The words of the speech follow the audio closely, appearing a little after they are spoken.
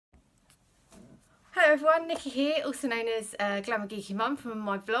Hello everyone, Nikki here, also known as Glamour Geeky Mum from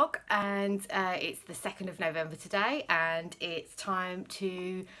my vlog, and it's the 2nd of November today and it's time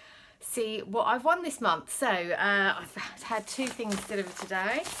to see what I've won this month. So I've had two things delivered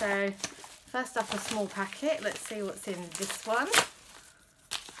today. So first up, a small packet. Let's see what's in this one.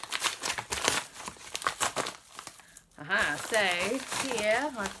 So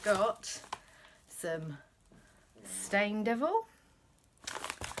here I've got some Stain Devil.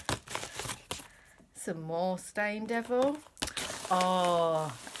 Some more Stain Devil.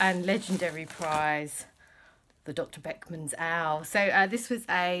 Oh, and legendary prize, the Dr. Beckman's owl. So this was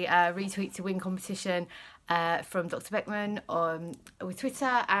a retweet to win competition from Dr. Beckman with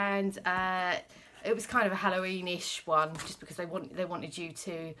Twitter, and it was kind of a Halloween-ish one, just because they wanted you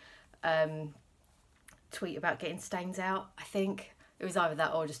to tweet about getting stains out. I think it was either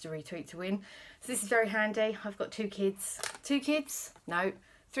that or just a retweet to win. So this is very handy. I've got three kids,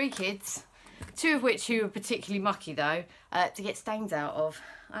 two of which who are particularly mucky though, to get stains out of,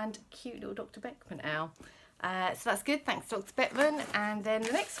 and a cute little Dr. Beckman owl. So that's good, thanks Dr. Beckman. And then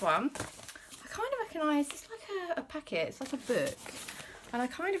the next one, I kind of recognise, it's like a packet, it's like a book, and I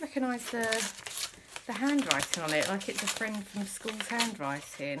kind of recognise the handwriting on it, like it's a friend from school's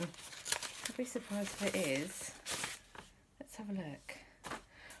handwriting. I'd be surprised if it is. Let's have a look.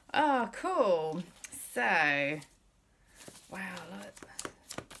 Oh, cool. So, wow, look.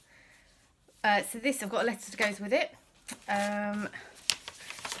 So this, I've got a letter that goes with it. Hi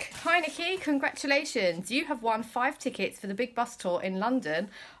Nikki, congratulations. You have won 5 tickets for the big bus tour in London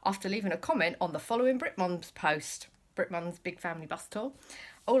after leaving a comment on the following Britmums post. Britmums Big Family Bus Tour.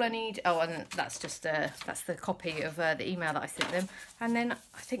 All I need, oh, and that's just, that's the copy of the email that I sent them. And then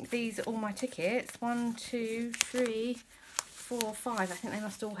I think these are all my tickets. 1, 2, 3, 4, 5. I think they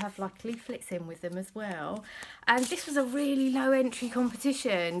must all have like leaflets in with them as well. And this was a really low entry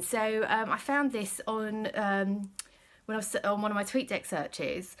competition, so I found this on when I was on one of my TweetDeck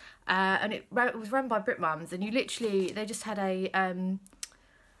searches, and it was run by Britmums, and you literally, they just had a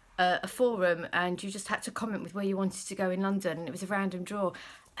forum, and you just had to comment with where you wanted to go in London, and it was a random draw.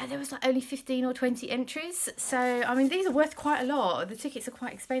 And there was like only 15 or 20 entries, so I mean these are worth quite a lot. The tickets are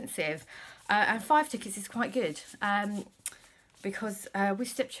quite expensive, and 5 tickets is quite good. Because with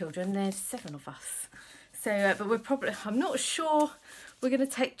stepchildren there's 7 of us, so but we're probably, I'm not sure we're going to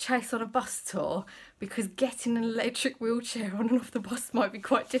take Chase on a bus tour, because getting an electric wheelchair on and off the bus might be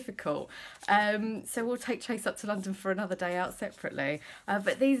quite difficult, so we'll take Chase up to London for another day out separately.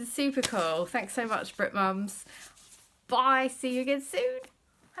 But these are super cool. Thanks so much Britmums. Bye, see you again soon.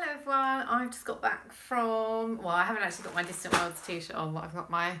 Hello everyone, I've just got back from, well, I haven't actually got my Distant Worlds t-shirt on, but I've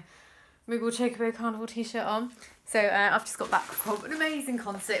got my Moogle Chocobo Carnival t-shirt on. So I've just got back from an amazing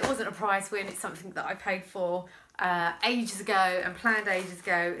concert. It wasn't a prize win, it's something that I paid for ages ago and planned ages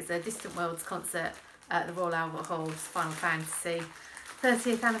ago. It's a Distant Worlds concert at the Royal Albert Hall's Final Fantasy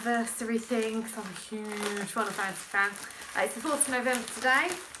 30th anniversary thing, because I'm a huge Final Fantasy fan. It's the 4th of November today,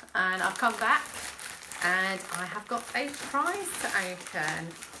 and I've come back and I have got a prize to open.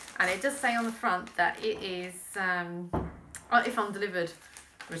 And it does say on the front that it is, if undelivered,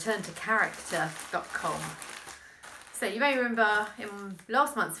 return to character.com. So you may remember in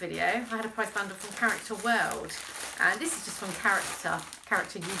last month's video I had a prize bundle from Character World, and this is just from Character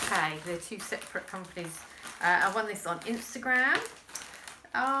UK. They're 2 separate companies. I won this on Instagram.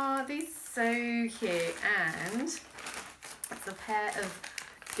 These are so cute, and it's a pair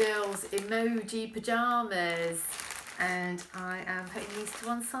of girls' emoji pyjamas, and I am putting these to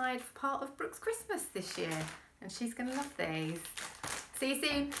one side for part of Brooke's Christmas this year, and she's going to love these. See you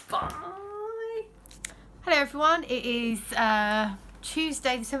soon. Bye. Hello everyone. It is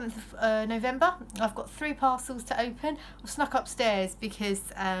Tuesday the 7th of November. I've got 3 parcels to open. I've snuck upstairs because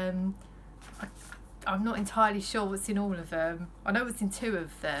I'm not entirely sure what's in all of them. I know what's in 2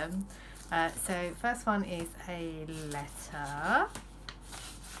 of them. So first one is a letter.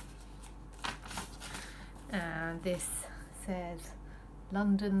 And this says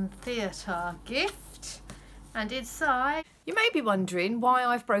London Theatre gift. And inside, you may be wondering why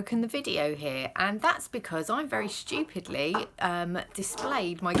I've broken the video here, and that's because I very stupidly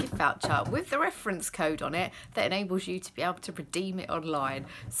displayed my gift voucher with the reference code on it that enables you to be able to redeem it online.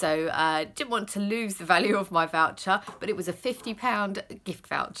 So didn't want to lose the value of my voucher, but it was a £50 gift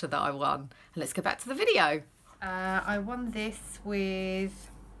voucher that I won. And let's go back to the video. I won this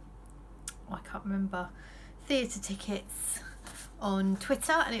with, I can't remember, theatre tickets on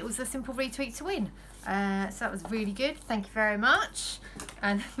Twitter, and it was a simple retweet to win. So that was really good, thank you very much.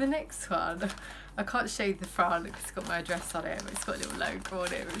 And the next one, I can't show you the front because it's got my address on it, but it's got a little logo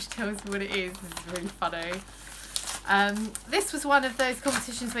on it which tells me what it is. This is really funny. This was one of those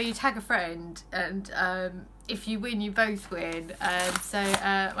competitions where you tag a friend, and if you win, you both win. So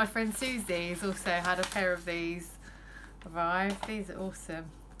my friend Susie has also had a pair of these arrive. These are awesome.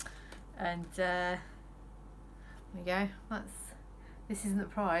 And there we go. This isn't the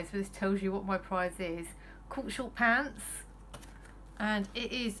prize, but this tells you what my prize is. Court short pants, and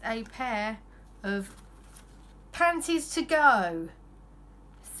it is a pair of panties to go.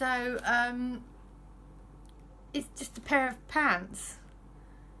 So it's just a pair of pants.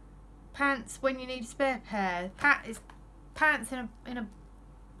 Pants when you need a spare pair. It's pants in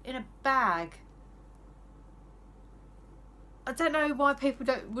a bag. I don't know why people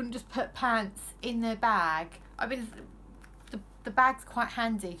wouldn't just put pants in their bag. I mean, the bag's quite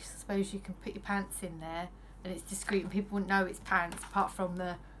handy. I suppose you can put your pants in there, and it's discreet, and people wouldn't know it's pants apart from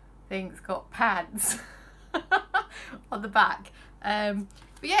the thing that's got pants on the back. But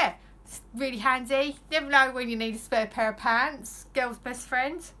yeah, it's really handy. Never know when you need a spare pair of pants. Girl's best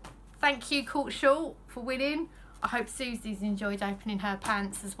friend. Thank you, Court Short, for winning. I hope Susie's enjoyed opening her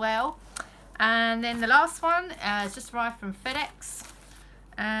pants as well. And then the last one has just arrived from FedEx.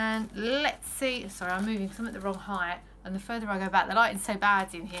 And let's see. Sorry, I'm moving because I'm at the wrong height. And the further I go back, the lighting's so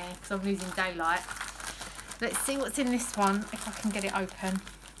bad in here because I'm losing daylight. Let's see what's in this one, if I can get it open.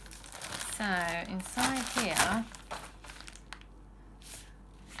 So, inside here,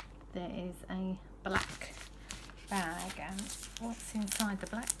 there is a black bag. And what's inside the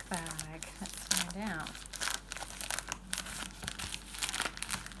black bag? Let's find out.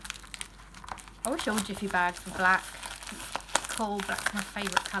 I wish all Jiffy bags were black. Cool, black's my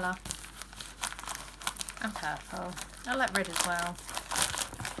favourite colour. And purple. I like red as well.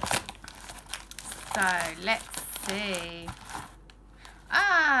 So, let's see.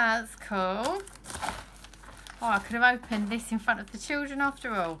 Ah, that's cool. Oh, I could have opened this in front of the children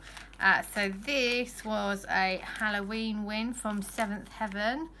after all. So this was a Halloween win from 7th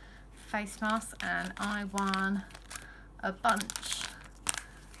Heaven face mask, and I won a bunch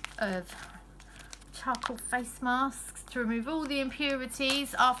of charcoal face masks to remove all the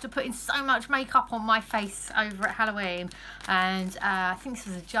impurities after putting so much makeup on my face over at Halloween. And I think this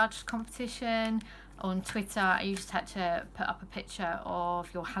was a judged competition on Twitter. You just had to put up a picture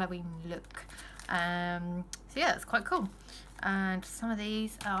of your Halloween look. So yeah, that's quite cool. And some of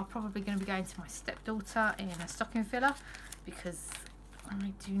these are probably going to be going to my stepdaughter in a stocking filler, because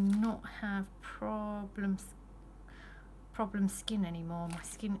I do not have problem skin anymore. My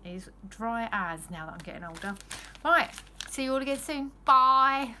skin is dry as now that I'm getting older. Right, see you all again soon.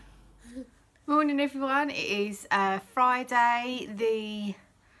 Bye. Morning everyone. It is Friday the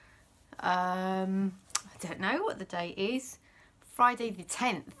I don't know what the date is. Friday the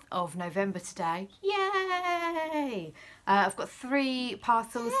 10th of November today. Yay! I've got 3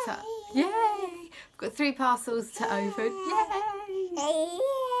 parcels to... Yay! I've got 3 parcels to open. Yay!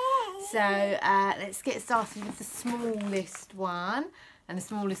 So let's get started with the smallest one. And the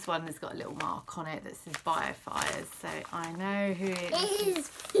smallest one has got a little mark on it that says Biofires. So I know who it is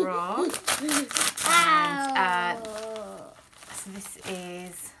from. And so this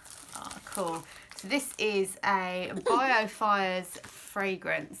is... Oh, cool. So this is a Biofires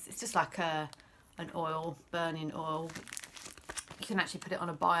fragrance. It's just like an oil, burning oil. You can actually put it on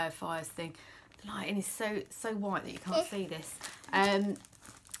a Biofires thing. The lighting is so white that you can't see this. And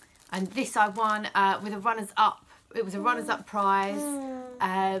this I won with a runners-up. It was a runners-up prize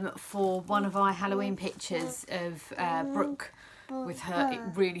for one of our Halloween pictures of Brooke with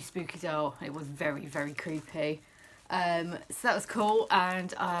her really spooky doll. It was very, very creepy. So that was cool,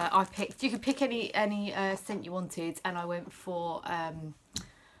 and I picked. You could pick any scent you wanted, and I went for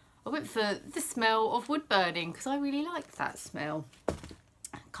the smell of wood burning because I really liked that smell.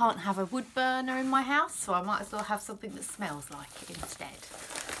 Can't have a wood burner in my house, so I might as well have something that smells like it instead.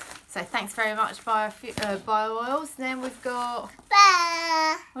 So thanks very much, Bio Oils. Then we've got...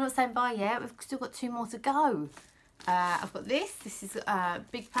 Bye. I'm not saying bye yet. We've still got 2 more to go. I've got this. This is a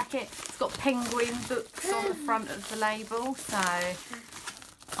big packet. It's got penguin books on the front of the label. So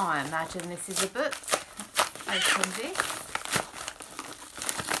I imagine this is a book. Open this.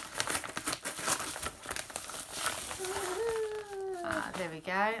 There we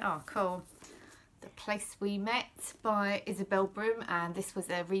go. Oh, cool. The Place We Met by Isabel Broom, and this was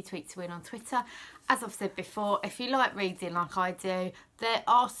a retweet to win on Twitter. As I've said before, if you like reading like I do, there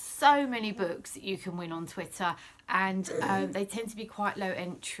are so many books that you can win on Twitter, and they tend to be quite low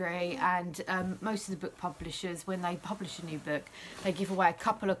entry, and most of the book publishers, when they publish a new book, they give away a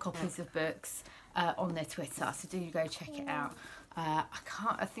couple of copies of books on their Twitter, so do go check it out.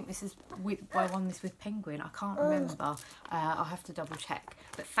 I think this is I won this with Penguin. I can't remember. I'll have to double check.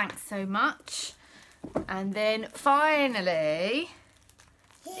 But thanks so much. And then finally,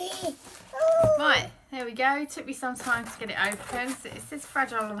 right, there we go. Took me some time to get it open. So it says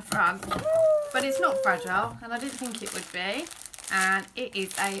fragile on the front, but it's not fragile, and I didn't think it would be. And it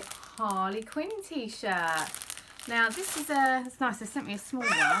is a Harley Quinn t-shirt. Now this is it's nice, they sent me a small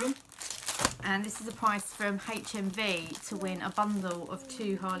one. And this is a prize from HMV to win a bundle of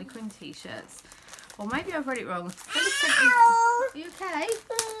 2 Harley Quinn t-shirts. Or maybe I've read it wrong. Are you okay?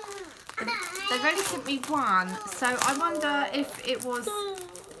 They've only sent me one, so I wonder if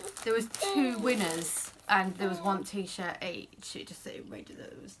there was 2 winners and there was 1 t-shirt each. It just read that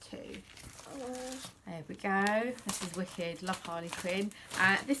there was 2. There we go. This is wicked. Love Harley Quinn.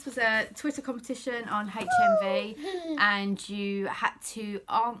 This was a Twitter competition on HMV, and you had to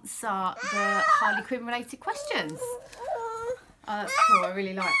answer the Harley Quinn related questions. Oh, that's cool. I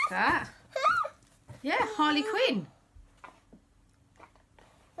really like that. Yeah, Harley Quinn.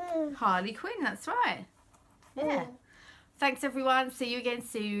 Harley Quinn, that's right. Yeah. Thanks everyone. See you again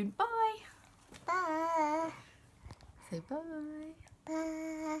soon. Bye. Bye. Say bye.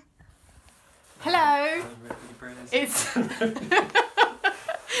 Bye. Hello. It's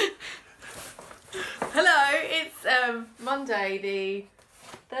hello. It's Monday the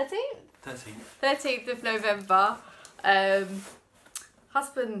 13th. 13th of November.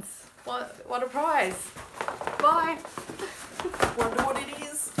 Husbands, what a prize! Bye. Wonder what it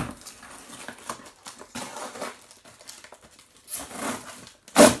is.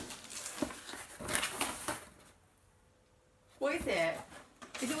 What is it?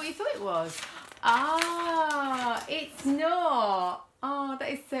 Is it what you thought it was? Ah, it's not. Oh, that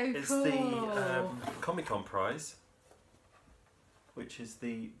is so cool. It's the Comic-Con prize, which is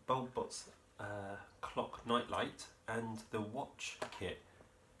the BulbBots clock nightlight and the watch kit.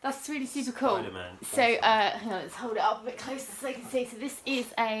 That's really super cool. Spider-Man. So, hang on, let's hold it up a bit closer so they can see. So this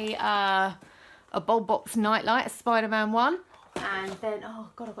is a BulbBots nightlight, a Spider-Man one. And then, oh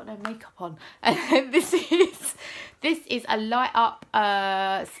god, I've got no makeup on. And then this is a light up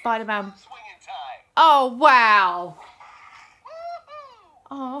Spider-Man. Oh wow!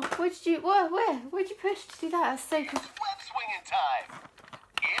 Oh, where'd you push to do that? That's so cool. It's web swinging time.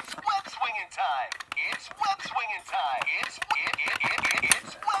 It's web swinging time. It's web swinging time. It's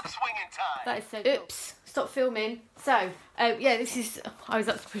web swinging time. That is so cool. Oops, stop filming. So, yeah, this is. I was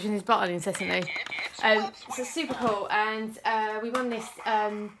up to pushing this button incessantly. So super cool, and we won this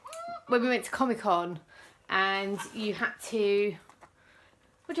when we went to Comic-Con, and you had to.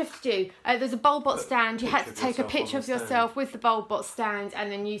 What do you have to do? There's a BulbBot stand. You had to take a picture of yourself with the BulbBot stand,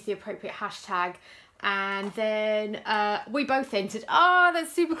 and then use the appropriate hashtag. And then we both entered. Oh,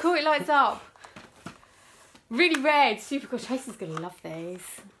 that's super cool! It lights up. Really red, super cool. Tracy's gonna love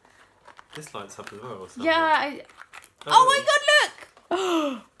these. This lights up as well. Yeah. Oh my god,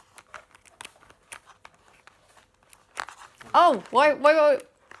 look! Oh, wait.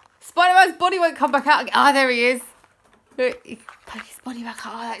 Spider-Man's body won't come back out again. Ah, there he is. He put his body back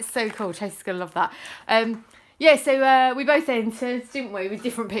out. Oh, that is so cool. Tracy's going to love that. Yeah, so we both entered, didn't we, with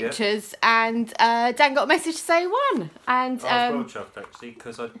different pictures. Yeah. And Dan got a message to say he won. And, I was well chuffed, actually,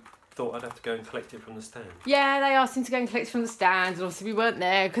 because I thought I'd have to go and collect it from the stand. Yeah, they asked him to go and collect it from the stand. And obviously we weren't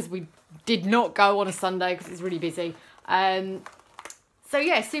there because we did not go on a Sunday because it's really busy. So,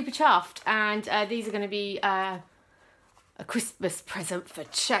 yeah, super chuffed. And these are going to be... a Christmas present for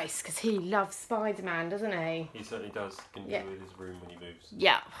Chase because he loves Spider-Man, doesn't he? He certainly does. Can do with his room when he moves.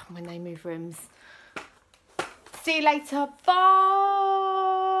 Yeah, when they move rooms. See you later. Bye.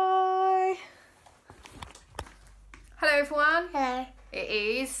 Hello, everyone. Hello. It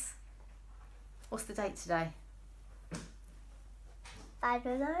is. What's the date today? I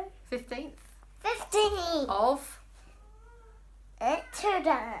don't know. 15th. 15. Of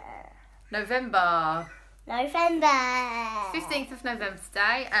Today. November. 15th of November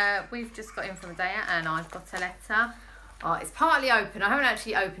today. We've just got in from a day out and I've got a letter. Oh, it's partly open. I haven't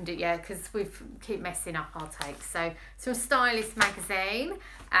actually opened it yet because we keep messing up our takes. So, it's from Stylist magazine.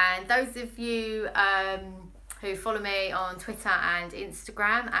 And those of you who follow me on Twitter and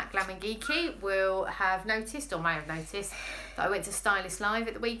Instagram at @GlamandGeeky will have noticed, or may have noticed, that I went to Stylist Live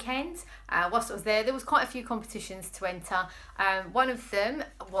at the weekend. Whilst I was there was quite a few competitions to enter. One of them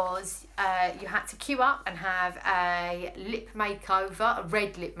was you had to queue up and have a lip makeover, a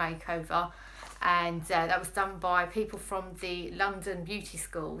red lip makeover. And that was done by people from the London Beauty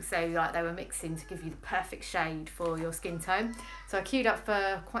School. So like they were mixing to give you the perfect shade for your skin tone. So I queued up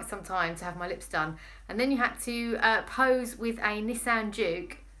for quite some time to have my lips done. And then you had to pose with a Nissan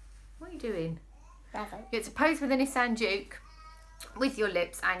Juke. What are you doing? Nothing. You had to pose with a Nissan Juke with your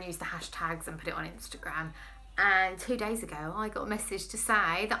lips and use the hashtags and put it on Instagram. And 2 days ago I got a message to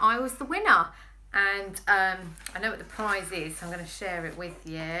say that I was the winner. And I know what the prize is, so I'm going to share it with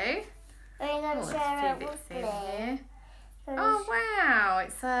you. Are you going to there's share a few it bits with in me? here. Oh wow,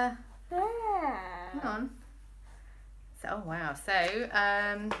 it's a Yeah. hang on. So, oh wow, so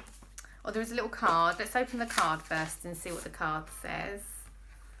oh, there is a little card. Let's open the card first and see what the card says.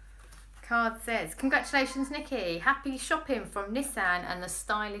 Card says, congratulations Nikki, happy shopping from Nissan and the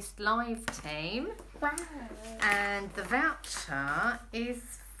Stylist Live team. Wow. And the voucher is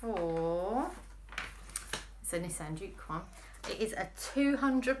for, it's a Nissan Duke one. It is a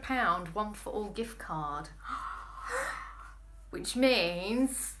 £200 one for all gift card. Which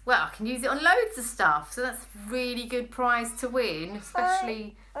means, well, I can use it on loads of stuff. So that's a really good prize to win,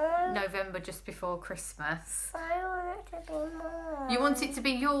 especially November just before Christmas. I want it to be more. You want it to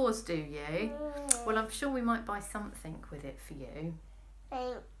be yours, do you? Well, I'm sure we might buy something with it for you.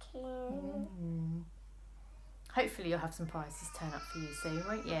 Thank you. Hopefully you'll have some prizes turn up for you soon,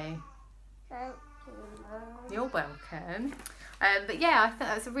 won't you? Thank you, Mum. You're welcome. But yeah, I think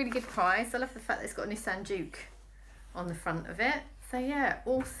that was a really good prize. I love the fact that it's got a Nissan Duke on the front of it. So yeah,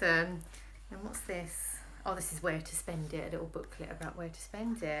 awesome. And what's this? Oh, this is where to spend it, a little booklet about where to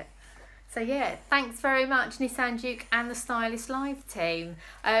spend it. So yeah, thanks very much Nissan Duke and the Stylist Live team.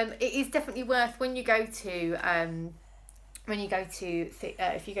 It is definitely worth when you go to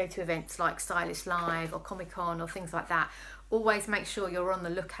if you go to events like Stylist Live or Comic-Con or things like that, always make sure you're on the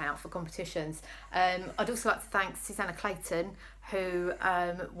lookout for competitions. I'd also like to thank Susanna Clayton, who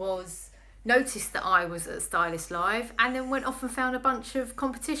noticed that I was at Stylist Live and then went off and found a bunch of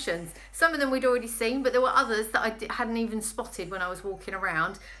competitions. Some of them we'd already seen, but there were others that I hadn't even spotted when I was walking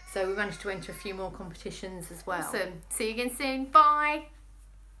around. So we managed to enter a few more competitions as well. Awesome. See you again soon. Bye.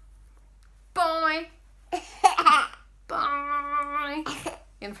 Bye. Bye. You're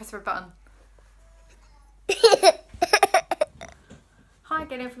gonna press for a button. Hi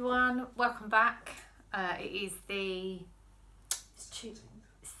again everyone, welcome back. It is the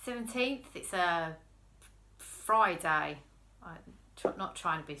 17th, it's a Friday. I'm not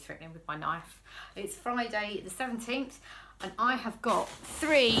trying to be threatening with my knife. It's Friday the 17th and I have got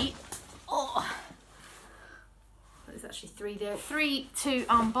three there's actually three there. Three to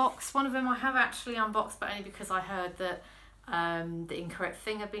unbox. One of them I have actually unboxed, but only because I heard that the incorrect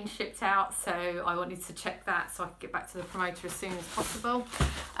thing had been shipped out, so I wanted to check that so I could get back to the promoter as soon as possible.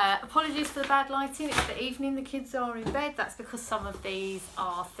 Apologies for the bad lighting, it's the evening, the kids are in bed. That's because some of these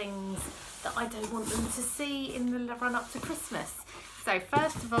are things that I don't want them to see in the run up to Christmas. So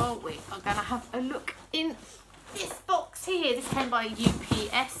first of all, we are going to have a look in this box here. This came by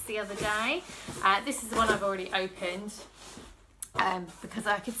UPS the other day. This is the one I've already opened because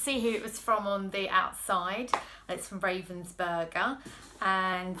I could see who it was from on the outside. It's from Ravensburger,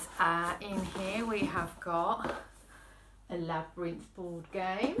 and in here we have got a Labyrinth board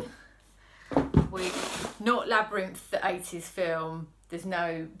game. Not Labyrinth, the 80s film. There's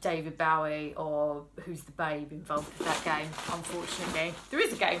no David Bowie or Who's the Babe involved with that game, unfortunately. There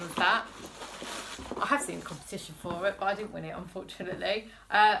is a game of that. I have seen a competition for it, but I didn't win it, unfortunately.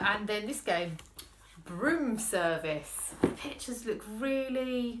 And then this game, Broom Service. The pictures look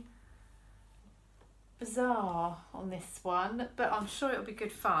really bizarre on this one, but I'm sure it'll be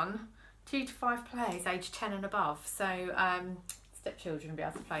good fun. 2 to 5 players, aged 10 and above. So stepchildren will be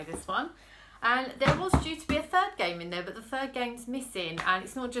able to play this one. And there was due to be a third game in there, but the third game's missing. And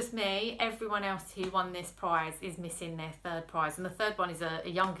it's not just me, everyone else who won this prize is missing their third prize. And the third one is a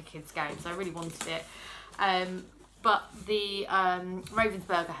younger kids game, so I really wanted it. But the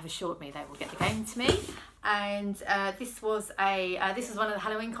Ravensburger have assured me they will get the game to me. And this was one of the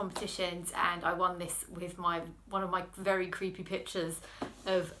Halloween competitions, and I won this with one of my very creepy pictures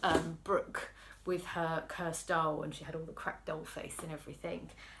of Brooke with her cursed doll, and she had all the cracked doll face and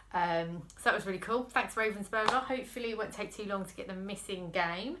everything. So that was really cool. Thanks Ravensburger. Hopefully it won't take too long to get the missing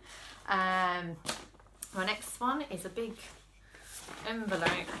game. My next one is a big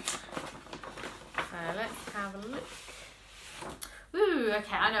envelope. So let's have a look. Ooh,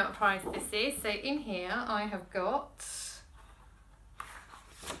 okay, I know what prize this is. So in here I have got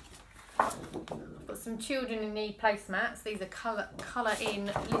some Children in Need placemats. These are colour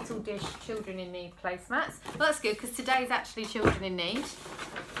in Little Dish Children in Need placemats. Well, that's good because today's actually Children in Need.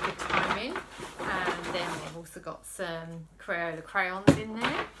 Good timing. And then we've also got some Crayola crayons in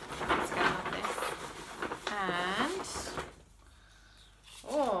there. Let's go like this. And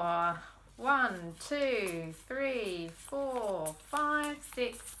 1, 2, 3, 4, 5,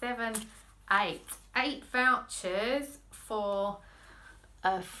 6, 7, 8. 8 vouchers for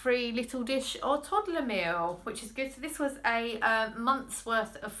a free Little Dish or toddler meal, which is good. So this was a month's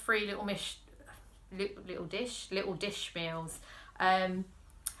worth of free Little Dish meals.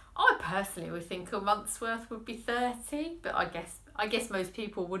 I personally would think a month's worth would be 30, but I guess most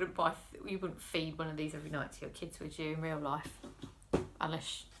people wouldn't you wouldn't feed one of these every night to your kids, would you, in real life?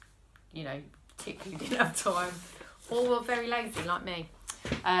 Unless, you know, particularly didn't have time, or were very lazy like me.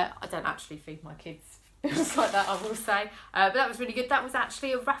 I don't actually feed my kids just like that, I will say. But that was really good. That was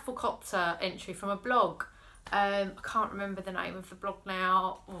actually a Rafflecopter entry from a blog. I can't remember the name of the blog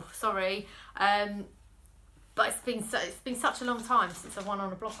now. Oh, sorry. But it's been such a long time since I won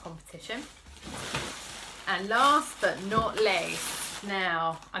on a blog competition. And last but not least,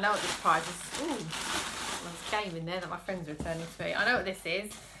 now I know what this prize is. Ooh, there's a game in there that my friends are returning to me. I know what this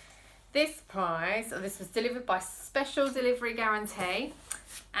is. This prize, this was delivered by Special Delivery Guarantee,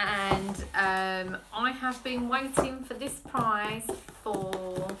 and I have been waiting for this prize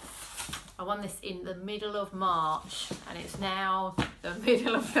I won this in the middle of March, and it's now the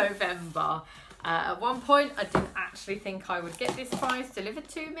middle of November. At one point, I didn't actually think I would get this prize delivered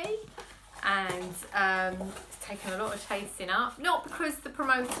to me, and it's taken a lot of chasing up. Not because the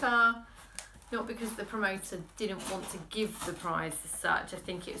promoter didn't want to give the prize as such. I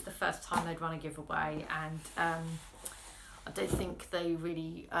think it was the first time they'd run a giveaway, and I don't think they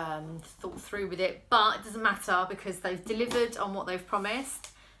really thought through with it. But it doesn't matter because they've delivered on what they've promised,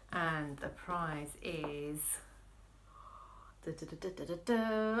 and the prize is an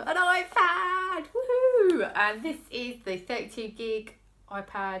iPad. Woohoo! And this is the 32 gig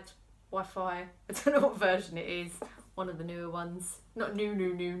iPad Wi-Fi. I don't know what version it is. One of the newer ones. Not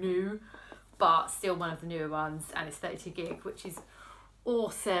new, but still one of the newer ones, and it's 32 gig, which is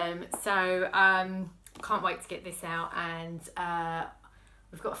awesome. So can't wait to get this out, and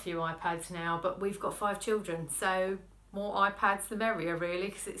we've got a few iPads now, but we've got 5 children, so more iPads the merrier, really,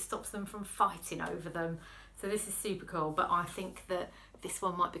 because it stops them from fighting over them. So this is super cool, but I think that this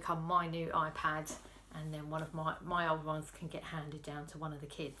one might become my new iPad, and then one of my old ones can get handed down to one of the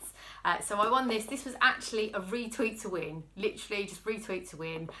kids. So I won this. This was actually a retweet to win, literally just retweet to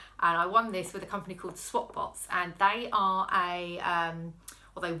win. And I won this with a company called Swapbots, and they are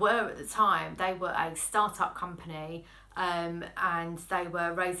well, they were at the time, they were a startup company, and they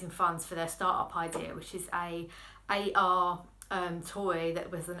were raising funds for their startup idea, which is a AR toy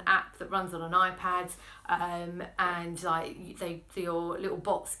that was an app that runs on an iPad, and like your little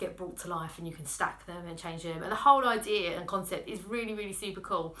bots get brought to life, and you can stack them and change them, and the whole idea and concept is really, really super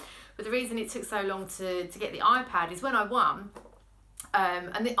cool. But the reason it took so long to get the iPad is when I won,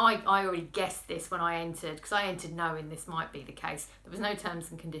 and I already guessed this when I entered, because I entered knowing this might be the case. There was no terms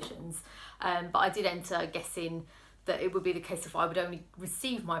and conditions, but I did enter guessing that it would be the case if I would only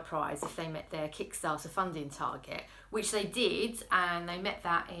receive my prize if they met their Kickstarter funding target, which they did, and they met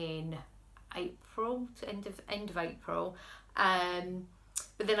that in April, to end of April.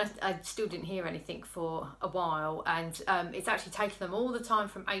 But then I still didn't hear anything for a while, and it's actually taken them all the time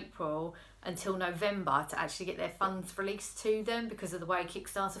from April until November to actually get their funds released to them, because of the way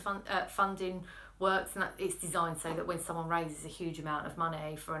Kickstarter funding works, and that it's designed so that when someone raises a huge amount of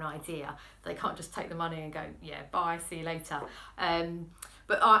money for an idea, they can't just take the money and go, yeah, bye, see you later.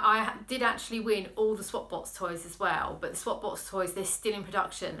 But I did actually win all the Swapbots toys as well, but the Swapbots toys, they're still in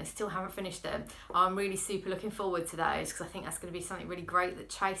production, they still haven't finished them. I'm really super looking forward to those, because I think that's going to be something really great that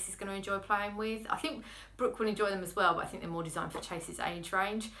Chase is going to enjoy playing with. I think Brooke will enjoy them as well, but I think they're more designed for Chase's age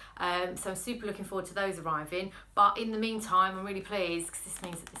range. So I'm super looking forward to those arriving. But in the meantime, I'm really pleased, because this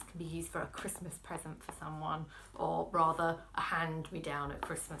means that this can be used for a Christmas present for someone, or rather a hand-me-down at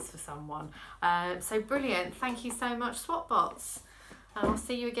Christmas for someone. So brilliant. Thank you so much, Swapbots. And I'll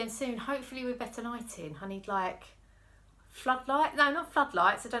see you again soon, hopefully with better lighting. I need like floodlight, no, not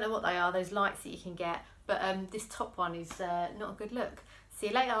floodlights, I don't know what they are, those lights that you can get. But this top one is not a good look. See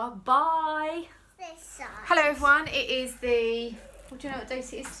you later, bye. Hello everyone, it is the, what do you know what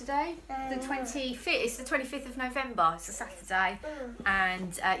date it is today? The 25th, it's the 25th of November, it's a Saturday.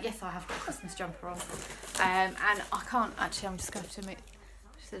 And yes, I have got a Christmas jumper on. And I can't, actually, I'm just going to admit,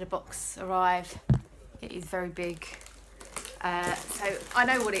 just let a box arrive. It is very big. So I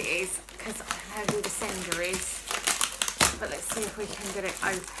know what it is, because I know who the sender is, but let's see if we can get it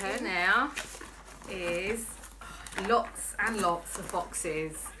open now. Is lots and lots of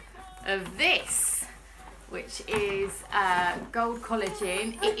boxes of this, which is gold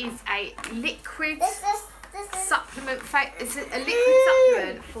collagen. It is a liquid supplement, it's a liquid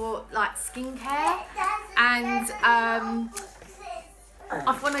supplement for like skincare, and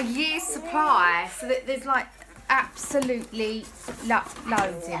I've won a year's supply, so that there's like absolutely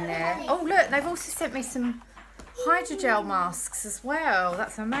loads in there. Oh look, they've also sent me some hydrogel masks as well.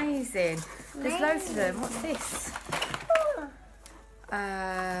 That's amazing. There's loads of them. What's this?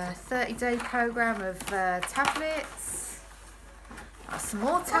 30-day program of tablets. Some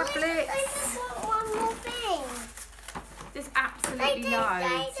more tablets. I just want one more thing. There's absolutely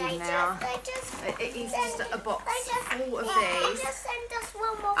loads in there. It is just a box full of these. Just send us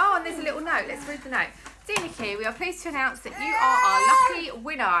one more. Oh, and there's a little note. Let's read the note. Dear Nikki, we are pleased to announce that you are our lucky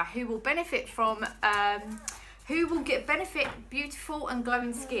winner who will benefit from beautiful and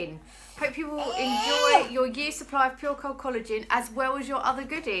glowing skin. Hope you will enjoy your year's supply of pure cold collagen as well as your other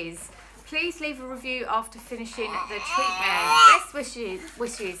goodies. Please leave a review after finishing the treatment. Best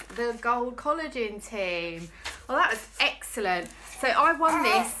wishes, the Gold Collagen team. Well, that was excellent. So I won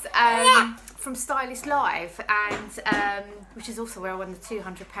this from Stylist Live, and which is also where I won the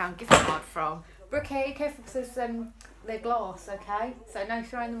 £200 gift card from. Brookie, careful because they're glass, okay? So no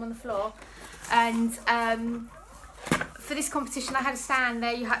throwing them on the floor. And for this competition, I had a stand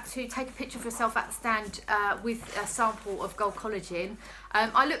there. You had to take a picture of yourself at the stand with a sample of Gold Collagen.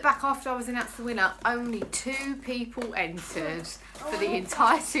 I look back after I was announced the winner, only 2 people entered for the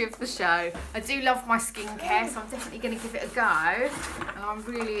entirety of the show. I do love my skincare, so I'm definitely going to give it a go. And I'm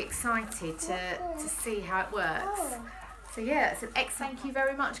really excited to see how it works. So yeah, it's an thank you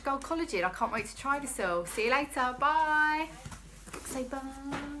very much, Gold Collagen. I can't wait to try this all. See you later. Bye. Say bye.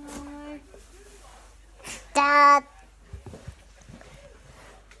 Dad.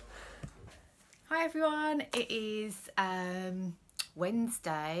 Hi everyone, it is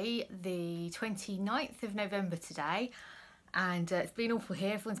Wednesday the 29th of November today, and it's been awful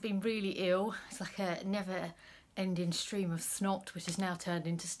here. Everyone's been really ill. It's like a never ending stream of snot which has now turned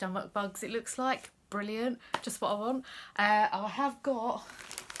into stomach bugs, it looks like. Brilliant, just what I want. I have got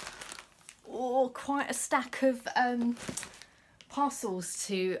quite a stack of parcels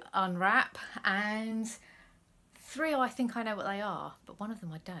to unwrap, and 3 I think I know what they are, but one of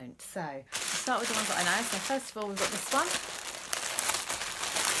them I don't. So I'll start with the ones that I know. So first of all, we've got this one.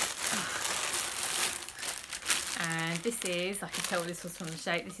 And this is, I can tell this was from the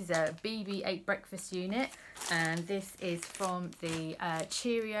shape, this is a BB-8 breakfast unit. And this is from the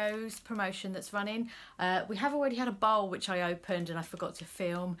Cheerios promotion that's running. We have already had a bowl which I opened and I forgot to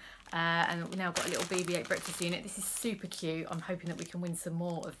film. And we've now got a little BB-8 breakfast unit. This is super cute. I'm hoping that we can win some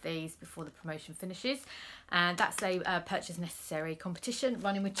more of these before the promotion finishes. And that's a purchase necessary competition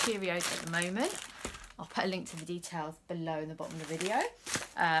running with Cheerios at the moment. I'll put a link to the details below in the bottom of the video.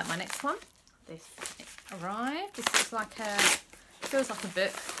 My next one, this arrived. This is like feels like a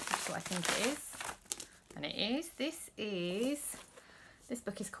book. That's what I think it is. And it is. This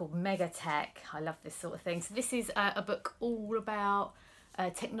book is called Mega Tech. I love this sort of thing. So this is a book all about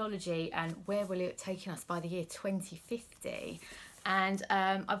technology and where will it take us by the year 2050. And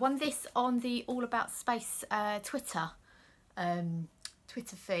I won this on the All About Space Twitter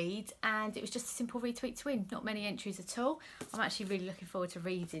feed, and it was just a simple retweet to win. Not many entries at all. I'm actually really looking forward to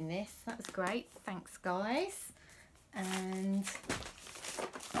reading this. That was great. Thanks, guys. And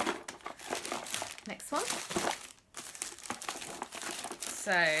next one.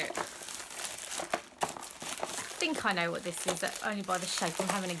 So I think I know what this is, only by the shape. I'm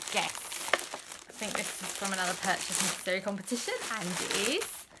having a guess. I think this is from another purchase necessary competition, and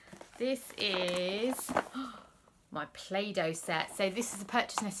this is my Play-Doh set. So this is a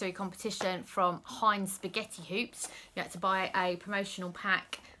purchase necessary competition from Heinz Spaghetti Hoops. You had to buy a promotional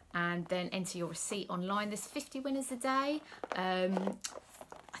pack and then enter your receipt online. There's 50 winners a day. I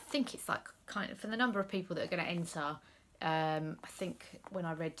think it's like kind of for the number of people that are going to enter. I think when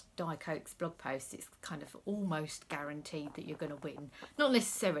I read Di Coke's blog post, it's kind of almost guaranteed that you're going to win. Not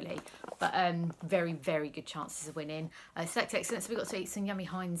necessarily, but very, very good chances of winning. Select excellence. So we got to eat some yummy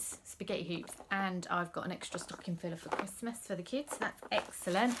Heinz spaghetti hoops, and I've got an extra stocking filler for Christmas for the kids. So that's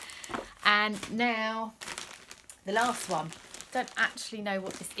excellent. And now the last one. Don't actually know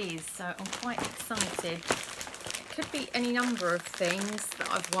what this is, so I'm quite excited. It could be any number of things that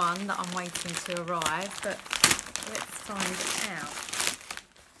I've won that I'm waiting to arrive, but let's find it out.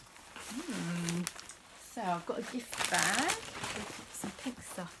 So I've got a gift bag with some pink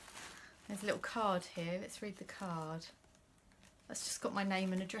stuff. There's a little card here. Let's read the card. That's just got my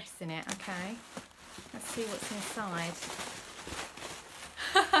name and address in it. Okay. Let's see what's inside.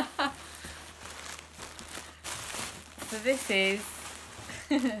 So this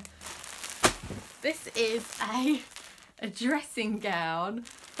is a dressing gown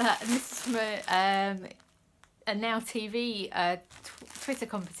that, and this is from a Now TV Twitter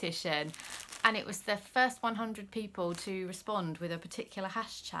competition, and it was the first 100 people to respond with a particular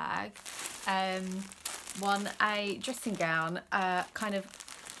hashtag won a dressing gown kind of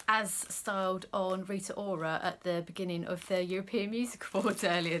as styled on Rita Ora at the beginning of the European Music Awards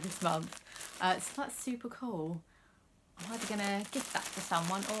earlier this month. So that's super cool. I'm either going to gift that to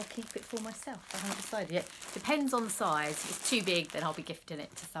someone or keep it for myself. I haven't decided yet. Depends on the size. If it's too big, then I'll be gifting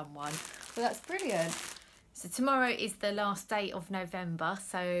it to someone. But that's brilliant. So tomorrow is the last day of November.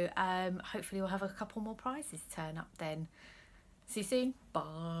 So hopefully we'll have a couple more prizes turn up then. See you soon.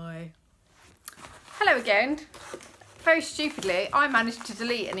 Bye. Hello again. Very stupidly, I managed to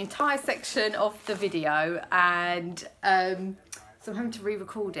delete an entire section of the video, and so I'm having to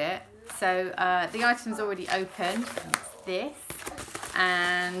re-record it. So the item's already opened. It's this,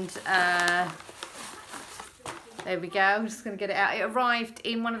 and there we go. I'm just going to get it out. It arrived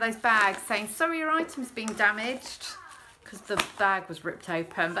in one of those bags saying, sorry, your item's being damaged, because the bag was ripped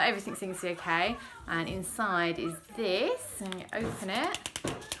open, but everything seems to be okay. And inside is this, and you open it.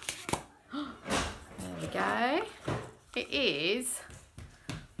 There we go. It is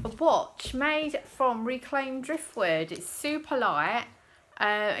a watch made from reclaimed driftwood. It's super light.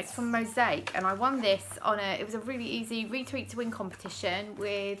 It's from Mosaic, and I won this on it was a really easy retweet to win competition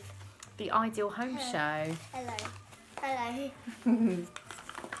with the Ideal Home Show. Hello. Hello.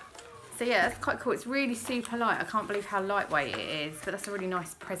 So yeah, that's quite cool. It's really super light. I can't believe how lightweight it is, but that's a really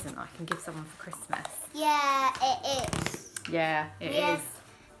nice present I can give someone for Christmas. Yeah, it is. Yeah, it is.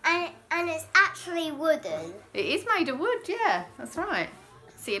 And it's actually wooden. It is made of wood, yeah, that's right.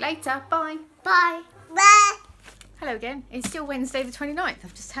 See you later, bye. Bye. Bye. Hello again, it's still Wednesday the 29th.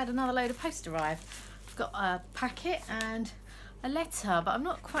 I've just had another load of post arrive. I've got a packet and a letter, but I'm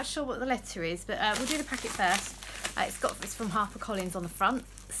not quite sure what the letter is, but we'll do the packet first. It's from HarperCollins on the front,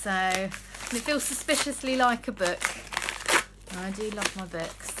 and it feels suspiciously like a book. And I do love my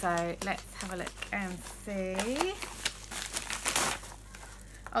books, so let's have a look and see.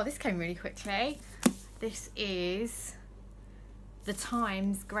 Oh, this came really quickly. This is The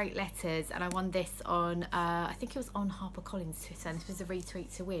Times Great Letters, and I won this on I think it was on HarperCollins Twitter, and this was a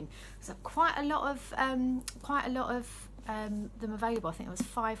retweet to win. So quite a lot of them available. I think there was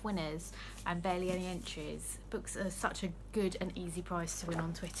 5 winners and barely any entries. Books are such a good and easy prize to win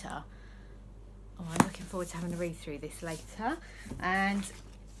on Twitter. Oh, I'm looking forward to having a read through this later. And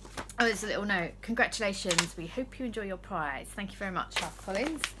oh, there's a little note. Congratulations. We hope you enjoy your prize. Thank you very much,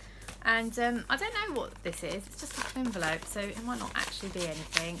 HarperCollins. And I don't know what this is. It's just an envelope, so it might not actually be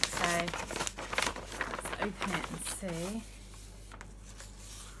anything. So let's open it and see.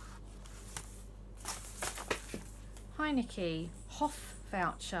 Hi, Nikki. Hoff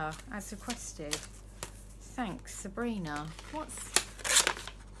voucher as requested. Thanks, Sabrina. What's...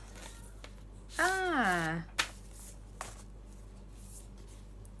 Ah.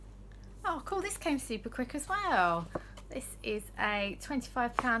 Oh, cool. This came super quick as well. This is a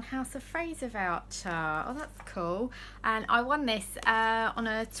 £25 House of Fraser voucher. Oh, that's cool. And I won this on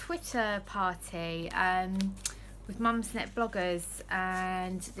a Twitter party with Mumsnet bloggers,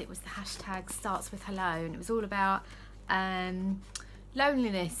 and it was the hashtag starts with hello, and it was all about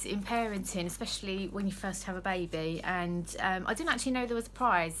loneliness in parenting, especially when you first have a baby. And I didn't actually know there was a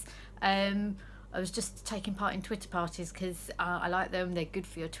prize. I was just taking part in Twitter parties because I like them. They're good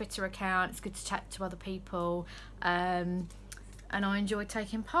for your Twitter account. It's good to chat to other people. And I enjoyed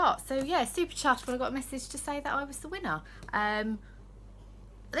taking part. So yeah, super chuffed when I got a message to say that I was the winner. They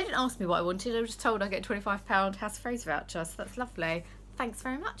didn't ask me what I wanted. I was just told I get a £25 House of Fraser voucher. So that's lovely. Thanks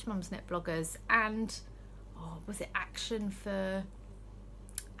very much, Mumsnet bloggers. And oh, was it Action for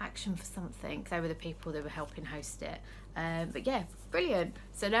something? They were the people that were helping host it. But yeah, brilliant.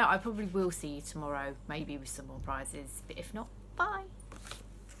 So now I probably will see you tomorrow, maybe with some more prizes, but if not, bye.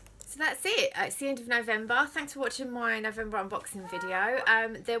 So that's it. It's the end of November. Thanks for watching my November unboxing video.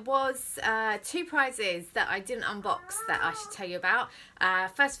 There was 2 prizes that I didn't unbox that I should tell you about.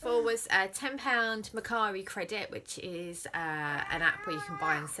 First of all was a £10 Macari credit, which is an app where you can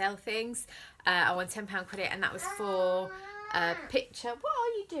buy and sell things. I won £10 credit, and that was for a picture. What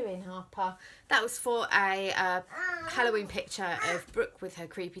are you doing, Harper? That was for a Halloween picture of Brooke with her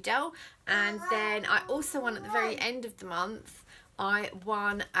creepy doll. And then I also won at the very end of the month, I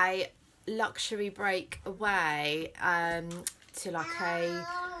won a luxury break away to like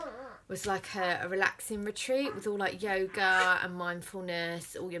a relaxing retreat with all like yoga and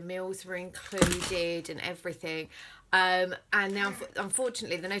mindfulness. All your meals were included and everything. And now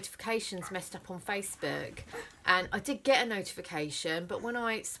unfortunately the notifications messed up on Facebook, and I did get a notification, but when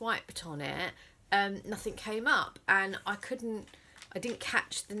I swiped on it, nothing came up, and I didn't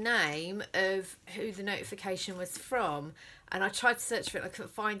catch the name of who the notification was from, and I tried to search for it and I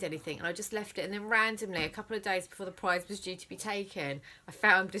couldn't find anything, and I just left it. And then randomly, a couple of days before the prize was due to be taken, I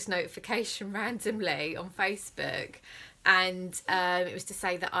found this notification randomly on Facebook, and it was to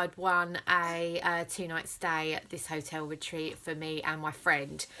say that I'd won a 2-night stay at this hotel retreat for me and my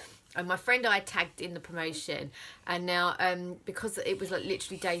friend. And my friend I tagged in the promotion, and now because it was like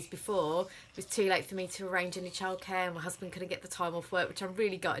literally days before, it was too late for me to arrange any childcare, and my husband couldn't get the time off work, which I'm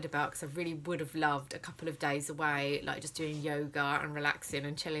really gutted about, because I really would have loved a couple of days away, like just doing yoga and relaxing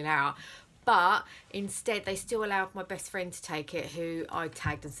and chilling out. But instead they still allowed my best friend to take it, who I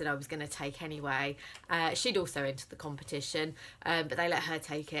tagged and said I was going to take anyway. She'd also entered the competition, but they let her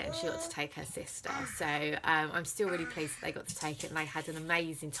take it, and she got to take her sister. So I'm still really pleased that they got to take it, and they had an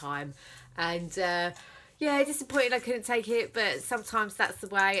amazing time. And yeah, disappointed I couldn't take it, but sometimes that's the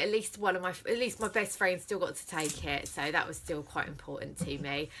way. At least my best friend still got to take it, so that was still quite important to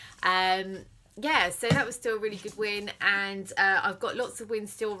me. Yeah, so that was still a really good win, and I've got lots of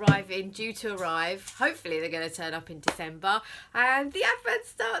wins still due to arrive. Hopefully they're going to turn up in December, and the Advent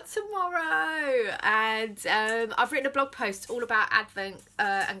starts tomorrow. And I've written a blog post all about Advent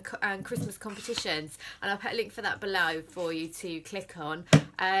and Christmas competitions, and I'll put a link for that below for you to click on.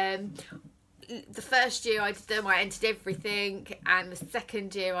 The first year I did them, I entered everything, and the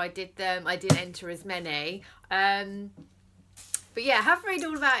second year I did them, I didn't enter as many. But yeah, have a read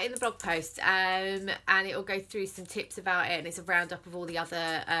all about it in the blog post, and it'll go through some tips about it, and it's a roundup of all the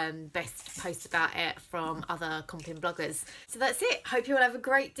other best posts about it from other comping bloggers. So that's it. Hope you all have a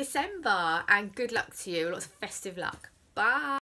great December, and good luck to you. Lots of festive luck. Bye.